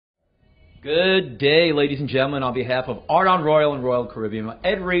Good day, ladies and gentlemen. On behalf of Art on Royal and Royal Caribbean, I'm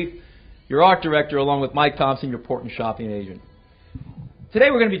Ed Reif, your art director, along with Mike Thompson, your port and shopping agent. Today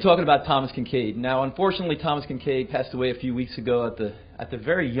we're going to be talking about Thomas Kinkade. Now, unfortunately, Thomas Kinkade passed away a few weeks ago at the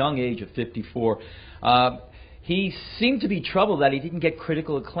very young age of 54. He seemed to be troubled that he didn't get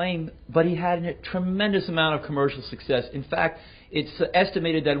critical acclaim, but he had a tremendous amount of commercial success. In fact, it's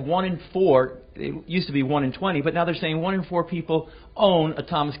estimated that 1 in 4, it used to be 1 in 20, but now they're saying 1 in 4 people own a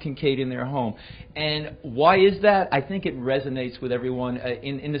Thomas Kinkade in their home. And why is that? I think it resonates with everyone.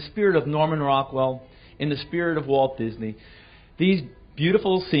 In the spirit of Norman Rockwell, in the spirit of Walt Disney, these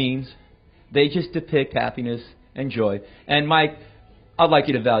beautiful scenes, they just depict happiness and joy. And Mike, I'd like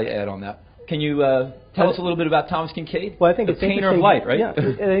you to value add on that. Can you tell us a little bit about Thomas Kinkade? Well, I think the it's painter of light, right? Yeah, I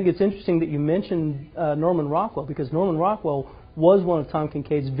think it's interesting that you mentioned Norman Rockwell, because Norman Rockwell was one of Tom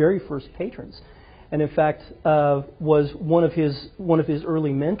Kinkade's very first patrons, and in fact was one of his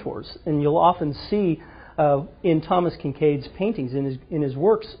early mentors. And you'll often see in Thomas Kinkade's paintings, in his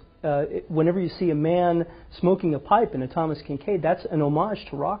works, whenever you see a man smoking a pipe in a Thomas Kinkade, that's an homage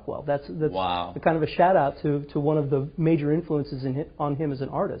to Rockwell. That's wow. kind of a shout out to one of the major influences on him as an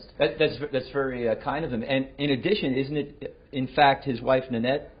artist. That's very kind of him. And in addition, isn't it in fact his wife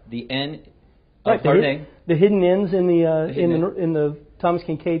Nanette, the N of her name? The hidden N's in the Thomas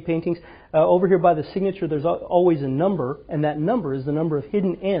Kinkade paintings. Over here by the signature, there's always a number, and that number is the number of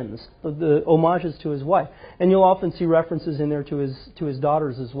hidden N's, the homages to his wife. And you'll often see references in there to his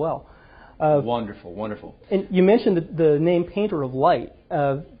daughters as well. Wonderful, wonderful. And you mentioned the name Painter of Light.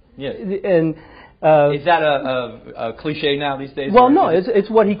 Yes. And is that a cliche now these days? Well, no, it's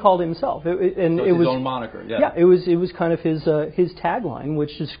what he called himself. So it's his own moniker. Yeah. Yeah, it was kind of his tagline,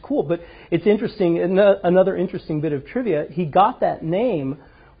 which is cool. But it's interesting. Another interesting bit of trivia: he got that name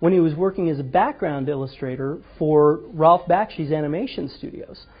when he was working as a background illustrator for Ralph Bakshi's animation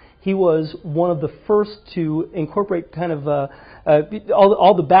studios. He was one of the first to incorporate kind of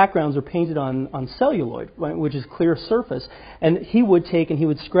all the backgrounds are painted on celluloid, right, which is clear surface, and he would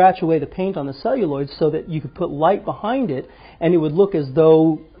scratch away the paint on the celluloid so that you could put light behind it, and it would look as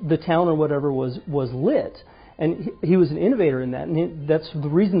though the town or whatever was lit. And he was an innovator in that, and that's the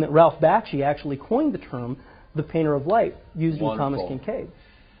reason that Ralph Bakshi actually coined the term the painter of light, used in Thomas Kinkade.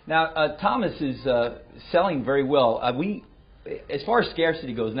 Now, Thomas is selling very well. As far as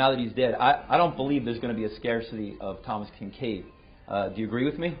scarcity goes, now that he's dead, I don't believe there's going to be a scarcity of Thomas Kinkade. Do you agree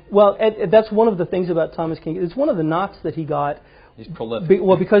with me? Well, that's one of the things about Thomas Kinkade. It's one of the knocks that he got. He's prolific.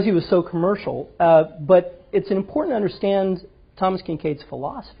 Well, because he was so commercial. But it's important to understand Thomas Kinkade's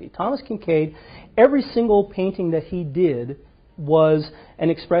philosophy. Thomas Kinkade, every single painting that he did was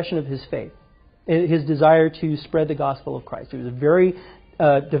an expression of his faith, his desire to spread the gospel of Christ. He was a very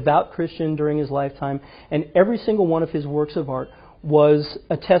devout Christian during his lifetime, and every single one of his works of art was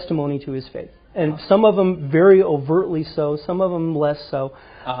a testimony to his faith. And some of them very overtly so, some of them less so.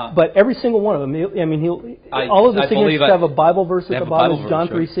 But every single one of them, all of the signatures have a Bible verse at the bottom, John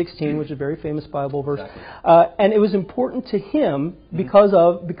 3:16, which is a very famous Bible verse. Exactly. And it was important to him because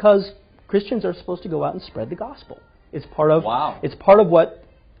Christians are supposed to go out and spread the gospel. It's part of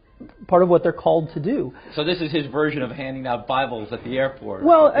what they're called to do. So this is his version of handing out Bibles at the airport.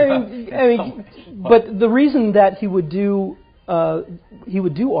 Well, but the reason that he would do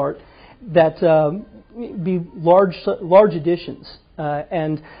art that be large editions,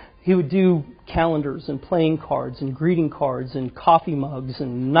 and he would do calendars and playing cards and greeting cards and coffee mugs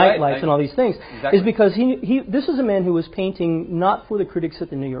and night lights and all these things, is because this is a man who was painting not for the critics at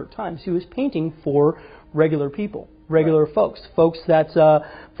the New York Times. He was painting for regular people. Regular folks that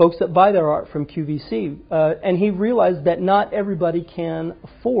buy their art from QVC, and he realized that not everybody can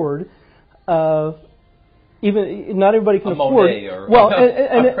afford, an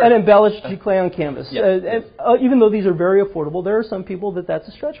embellished crayon canvas. Even though these are very affordable, there are some people that's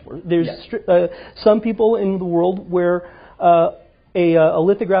a stretch for. There's some people in the world where a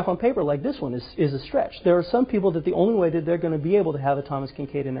lithograph on paper like this one is a stretch. There are some people that the only way that they're going to be able to have a Thomas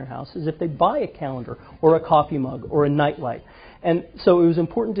Kinkade in their house is if they buy a calendar or a coffee mug or a nightlight. And so it was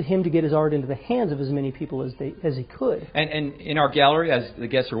important to him to get his art into the hands of as many people as he could. And in our gallery, as the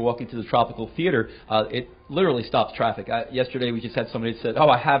guests are walking to the Tropical Theater, it literally stops traffic. Yesterday we just had somebody that said, "Oh,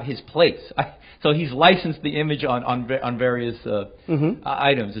 I have his plates." So he's licensed the image on various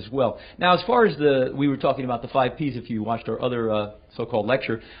items as well. Now, as far as we were talking about the 5 Ps, if you watched our other so-called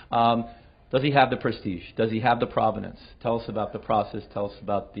lecture, does he have the prestige? Does he have the provenance? Tell us about the process. Tell us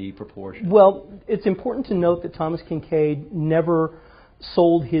about the proportion. Well, it's important to note that Thomas Kinkade never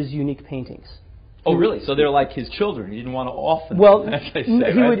sold his unique paintings. Oh, really? So they're like his children. He didn't want to offer them. Well, as they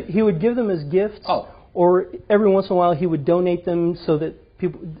say, he would give them as gifts, or every once in a while he would donate them so that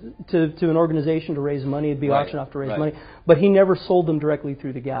to an organization to raise money. It'd be auctioned off to raise money, but he never sold them directly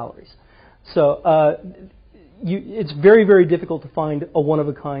through the galleries. So it's very, very difficult to find a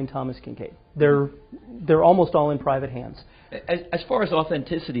one-of-a-kind Thomas Kinkade. They're almost all in private hands. As far as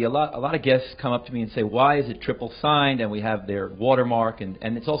authenticity, a lot of guests come up to me and say, "Why is it triple signed?" And we have their watermark, and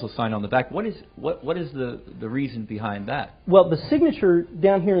it's also signed on the back. What is the reason behind that? Well, the signature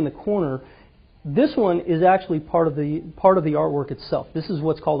down here in the corner, this one is actually part of the artwork itself. This is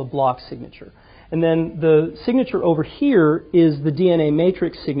what's called a block signature. And then the signature over here is the DNA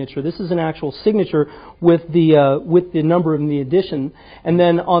matrix signature. This is an actual signature with the number in the edition. And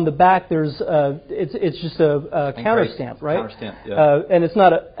then on the back, there's it's just a counter stamp, right? Counter stamp, yeah. And it's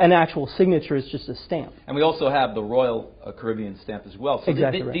not an actual signature; it's just a stamp. And we also have the Royal Caribbean stamp as well. So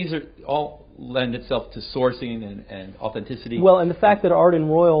exactly right. These are all lend itself to sourcing and authenticity. Well, and the fact that Art on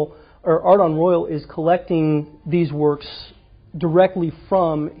Royal is collecting these works directly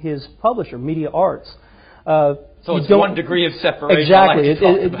from his publisher, Media Arts. So it's one degree of separation. Exactly.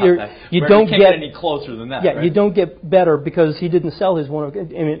 You don't get any closer than that. Yeah, right? You don't get better because he didn't sell his one. I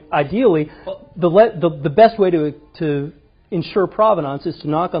mean, ideally, the best way to ensure provenance is to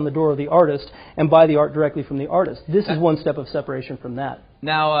knock on the door of the artist and buy the art directly from the artist. This is one step of separation from that.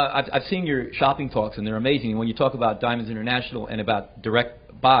 Now, I've seen your shopping talks, and they're amazing. When you talk about Diamonds International and about direct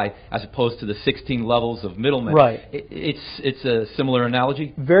buy as opposed to the 16 levels of middlemen, right? It's a similar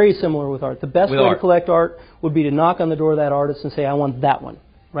analogy. Very similar with art. The best way to collect art would be to knock on the door of that artist and say, "I want that one,"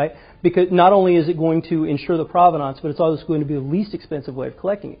 right? Because not only is it going to ensure the provenance, but it's also going to be the least expensive way of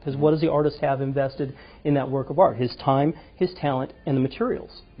collecting it. Because what does the artist have invested in that work of art? His time, his talent, and the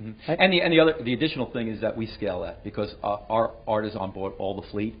materials. Mm-hmm. Right? And the additional thing is that we scale that because our art is on board all the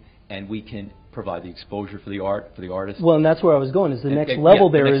fleet, and we can provide the exposure for the artist. Well, and that's where I was going. Is the next level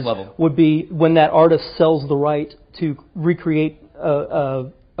would be when that artist sells the right to recreate a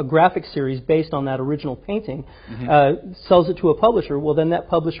graphic series based on that original painting, sells it to a publisher. Well, then that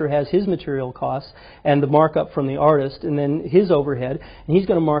publisher has his material costs and the markup from the artist, and then his overhead, and he's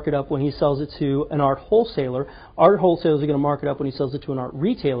going to mark it up when he sells it to an art wholesaler. Art wholesalers are going to mark it up when he sells it to an art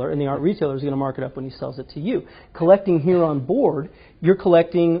retailer, and the art retailer is going to mark it up when he sells it to you. Collecting here on board, you're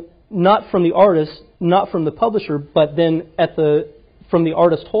collecting not from the artist, not from the publisher, but then from the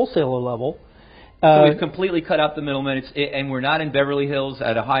artist wholesaler level. So we've completely cut out the middleman, and we're not in Beverly Hills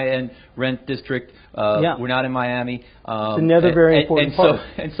at a high-end rent district. We're not in Miami. It's another very important part.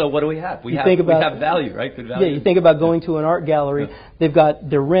 And so what do we have? We have value, right? Good value. Yeah, you think about going to an art gallery. Yeah. They've got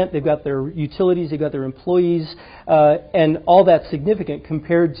their rent, they've got their utilities, they've got their employees, and all that's significant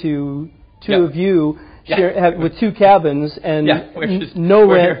compared to two of you with two cabins and no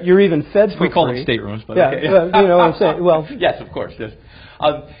rent. You're even fed for free. We call them staterooms, but okay. You know what I'm saying. Well, yes, of course. Yes.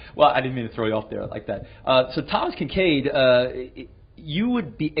 Well, I didn't mean to throw you off there like that. So Thomas Kinkade, you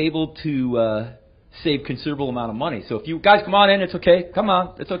would be able to save considerable amount of money. So if you guys come on in, it's okay. Come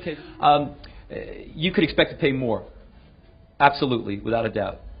on, it's okay. You could expect to pay more, absolutely, without a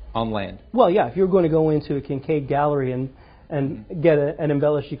doubt, on land. Well, yeah. If you're going to go into a Kinkade gallery and get an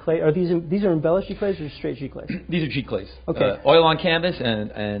embellished giclée. Are these are embellished giclées or straight giclées? These are giclées. Okay. Oil on canvas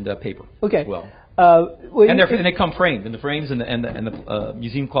and paper. Okay. As well. And they come framed, and the frames and the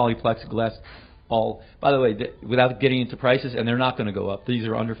museum quality plexiglass. All, by the way, without getting into prices, and they're not going to go up. These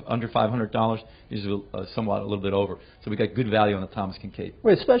are under $500. These are somewhat a little bit over. So we got good value on the Thomas Kinkade.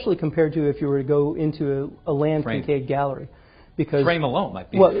 Right, especially compared to if you were to go into a land frame. Kinkade gallery. Because frame alone might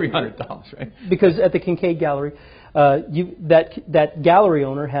be $300, right? Because at the Kinkade gallery, that gallery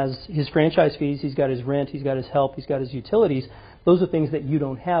owner has his franchise fees, he's got his rent, he's got his help, he's got his utilities. Those are things that you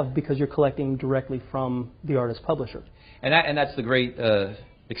don't have because you're collecting directly from the artist publisher. And that's the great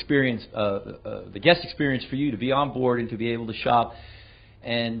experience, the guest experience for you to be on board and to be able to shop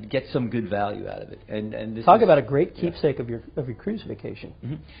and get some good value out of it. And this talk about a great keepsake of your cruise vacation.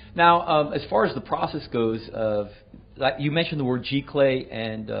 Mm-hmm. Now, as far as the process goes, you mentioned the word giclée,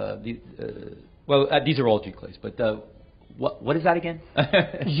 and these are all giclées, but what is that again?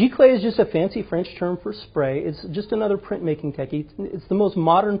 Giclée is just a fancy French term for spray. It's just another printmaking technique. It's the most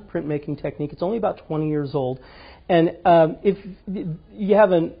modern printmaking technique. It's only about 20 years old. And if you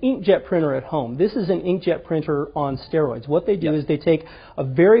have an inkjet printer at home, this is an inkjet printer on steroids. What they do is they take a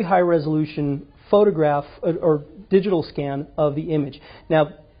very high-resolution photograph or digital scan of the image. Now,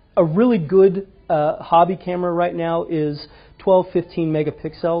 a really good hobby camera right now is 12, 15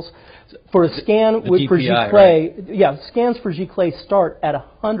 megapixels. For a scan for giclée, right? Scans for giclée start at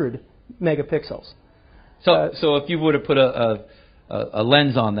 100 megapixels. So if you were to put a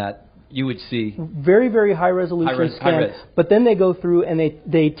lens on that, you would see very, very high resolution scan. But then they go through and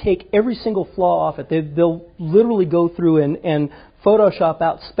they take every single flaw off it. They'll literally go through and Photoshop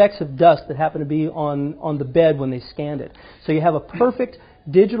out specks of dust that happen to be on the bed when they scanned it. So you have a perfect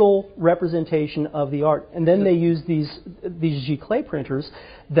digital representation of the art. And then they use these giclée printers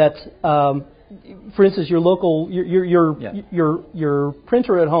that, for instance, your local, your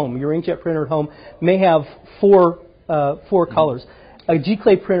printer at home, your inkjet printer at home may have four colors. A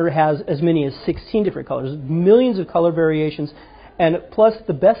giclée printer has as many as 16 different colors, millions of color variations. And plus,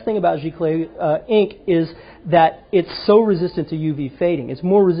 the best thing about giclée ink is that it's so resistant to UV fading. It's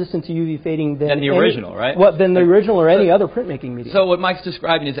more resistant to UV fading than the original, right? Than the original or any other printmaking medium. So what Mike's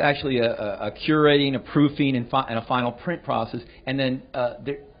describing is actually a curating, a proofing, and a final print process. And then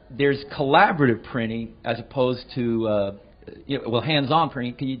there's collaborative printing as opposed to hands-on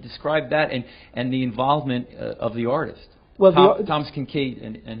printing. Can you describe that and the involvement of the artist? Well, Thomas Kinkade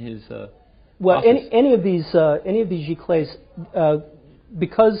and his. Well, any of these giclées,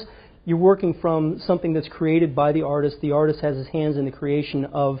 because you're working from something that's created by the artist has his hands in the creation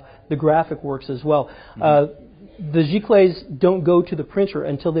of the graphic works as well. Mm-hmm. The giclées don't go to the printer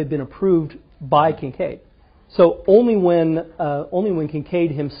until they've been approved by Kinkade. So only when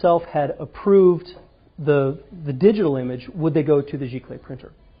Kinkade himself had approved the digital image would they go to the giclée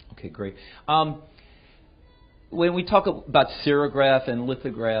printer. Okay, great. When we talk about serograph and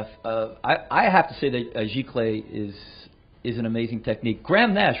lithograph, I have to say that giclée is an amazing technique.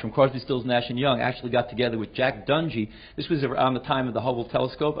 Graham Nash from Crosby, Stills, Nash & Young actually got together with Jack Dungy. This was around the time of the Hubble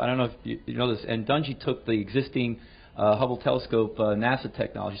telescope. I don't know if you know this. And Dungy took the existing Hubble telescope NASA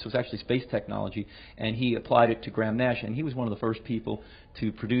technology, so it's actually space technology, and he applied it to Graham Nash. And he was one of the first people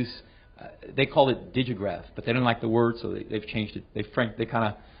to produce, they called it digograph, but they didn't like the word, so they've changed it. They kind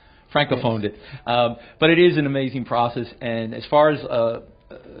of francophoned it. But it is an amazing process, and as far as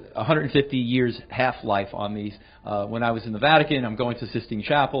 150 years half-life on these, when I was in the Vatican, I'm going to Sistine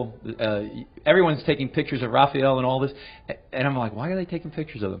Chapel, everyone's taking pictures of Raphael and all this, and I'm like, why are they taking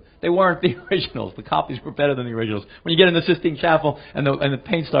pictures of them? They weren't the originals. The copies were better than the originals. When you get in the Sistine Chapel and the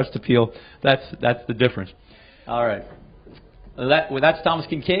paint starts to peel, that's the difference. All right. That's Thomas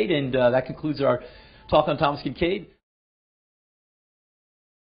Kinkade, and that concludes our talk on Thomas Kinkade.